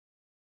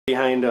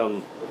behind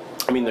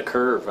I mean the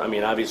curve? I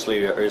mean,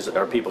 obviously,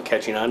 are people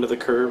catching on to the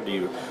curve?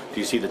 Do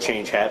you see the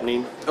change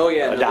happening? Oh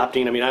yeah,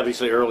 adopting. I mean,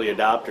 obviously early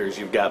adopters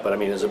you've got, but I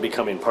mean, is it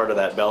becoming part of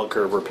that bell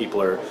curve where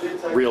people are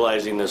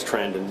realizing this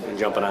trend and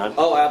jumping on?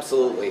 Oh,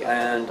 absolutely.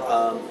 And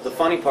the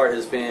funny part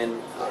has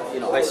been,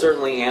 I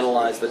certainly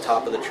analyzed the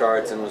top of the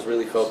charts and was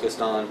really focused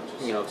on,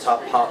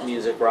 top pop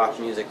music, rock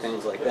music,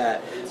 things like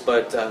that.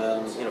 But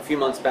a few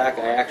months back,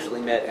 I actually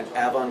met an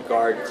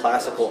avant-garde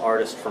classical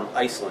artist from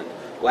Iceland.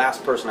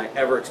 Last person I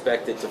ever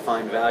expected to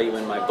find value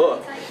in my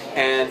book,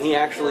 and he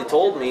actually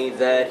told me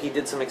that he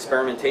did some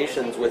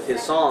experimentations with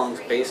his songs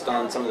based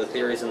on some of the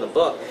theories in the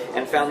book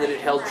and found that it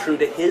held true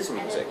to his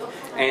music.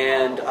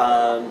 And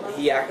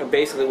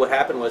basically what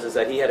happened was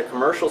that he had a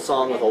commercial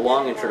song with a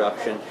long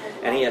introduction,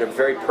 and he had a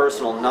very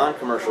personal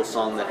non-commercial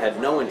song that had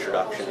no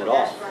introduction at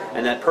all,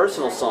 and that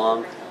personal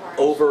song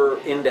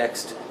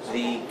over-indexed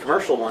the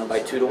commercial one by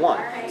 2 to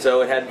 1.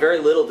 So it had very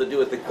little to do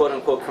with the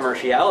quote-unquote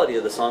commerciality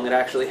of the song. It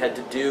actually had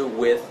to do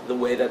with the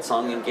way that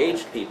song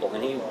engaged people.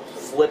 And he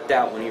flipped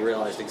out when he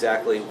realized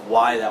exactly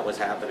why that was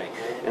happening.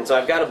 And so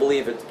I've got to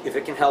believe if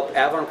it can help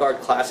avant-garde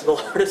classical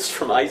artists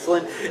from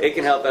Iceland, it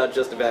can help out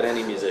just about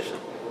any musician.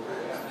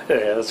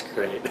 Yeah, that's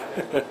great.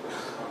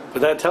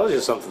 But that tells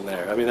you something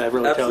there. I mean, that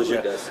really Absolutely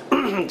tells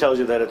you tells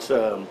you that it's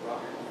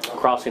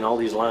crossing all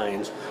these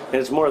lines, and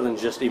it's more than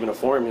just even a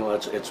formula.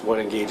 It's what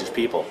engages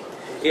people.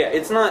 Yeah,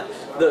 it's not,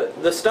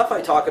 the stuff I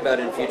talk about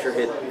in Future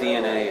Hit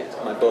DNA,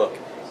 my book,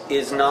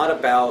 is not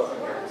about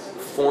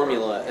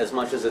formula as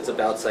much as it's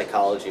about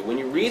psychology. When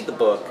you read the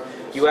book,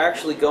 you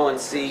actually go and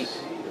see,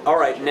 all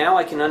right, now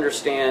I can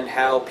understand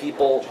how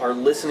people are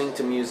listening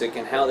to music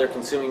and how they're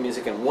consuming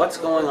music and what's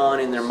going on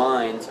in their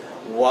minds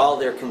while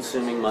they're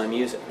consuming my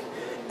music.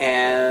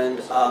 And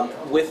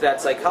with that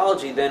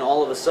psychology, then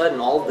all of a sudden,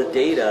 all of the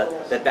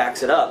data that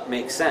backs it up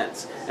makes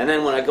sense. And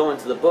then when I go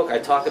into the book, I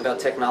talk about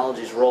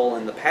technology's role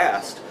in the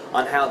past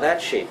on how that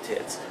shaped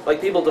hits.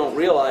 Like, people don't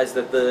realize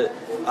that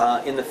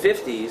in the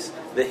 50s,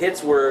 the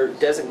hits were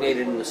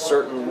designated in a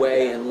certain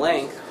way and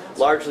length,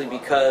 largely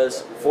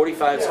because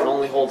 45s could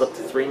only hold up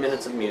to 3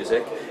 minutes of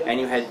music, and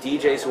you had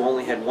DJs who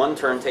only had one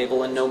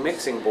turntable and no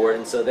mixing board,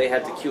 and so they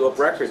had to queue up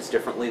records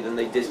differently than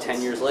they did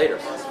 10 years later.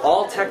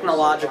 All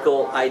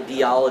technological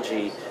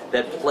ideology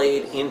that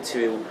played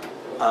into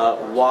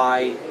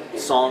why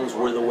songs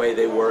were the way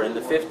they were in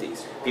the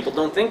 50s. People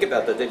don't think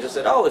about that. They just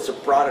said, oh, it's a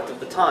product of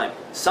the time.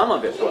 Some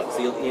of it was,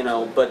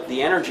 but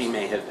the energy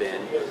may have been.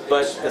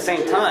 But at the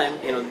same time,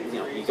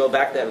 you go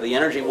back there, the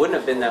energy wouldn't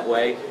have been that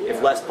way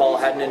if Les Paul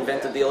hadn't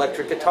invented the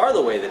electric guitar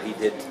the way that he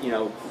did,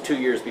 2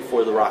 years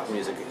before the rock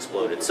music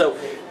exploded. So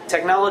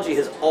technology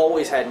has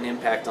always had an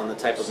impact on the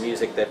type of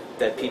music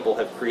that people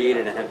have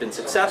created and have been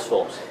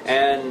successful.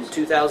 And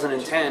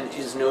 2010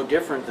 is no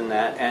different than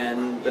that,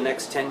 and the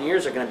next 10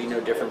 years are going to be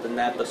no different than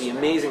that. But the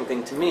amazing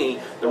thing to me,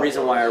 the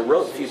reason why I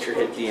wrote Future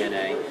Hit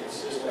DNA,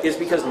 is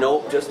because,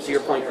 just to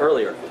your point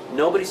earlier,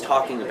 nobody's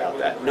talking about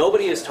that.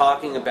 Nobody is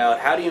talking about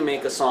how do you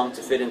make a song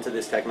to fit into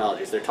this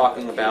technology. They're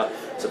talking about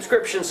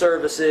subscription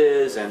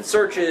services and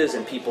searches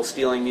and people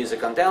stealing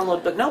music on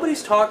download, but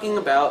nobody's talking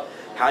about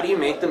how do you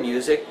make the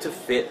music to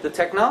fit the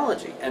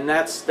technology. And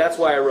that's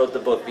why I wrote the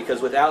book,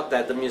 because without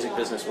that, the music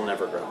business will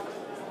never grow.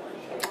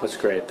 That's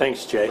great.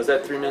 Thanks, Jay. Was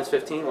that 3 minutes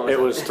 15? It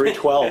was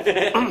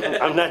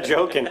 3:12. I'm not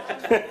joking.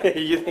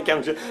 You think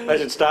I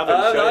should stop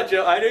and show not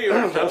joking. I knew you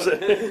were joking.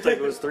 It's like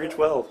it was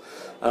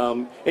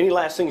 3:12. Any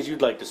last things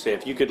you'd like to say?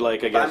 If you could, I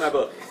guess. Buy my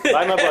book.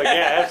 Buy my book.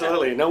 Yeah,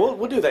 absolutely. No,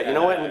 we'll do that. You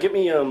know what? And get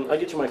me. I'll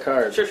get you my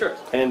card. Sure.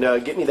 And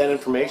get me that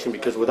information,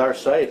 because with our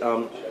site,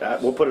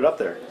 we'll put it up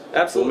there.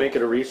 Absolutely. We'll make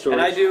it a resource.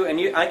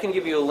 And I can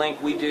give you a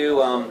link. We do.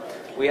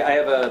 I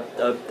have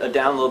a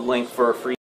download link for a free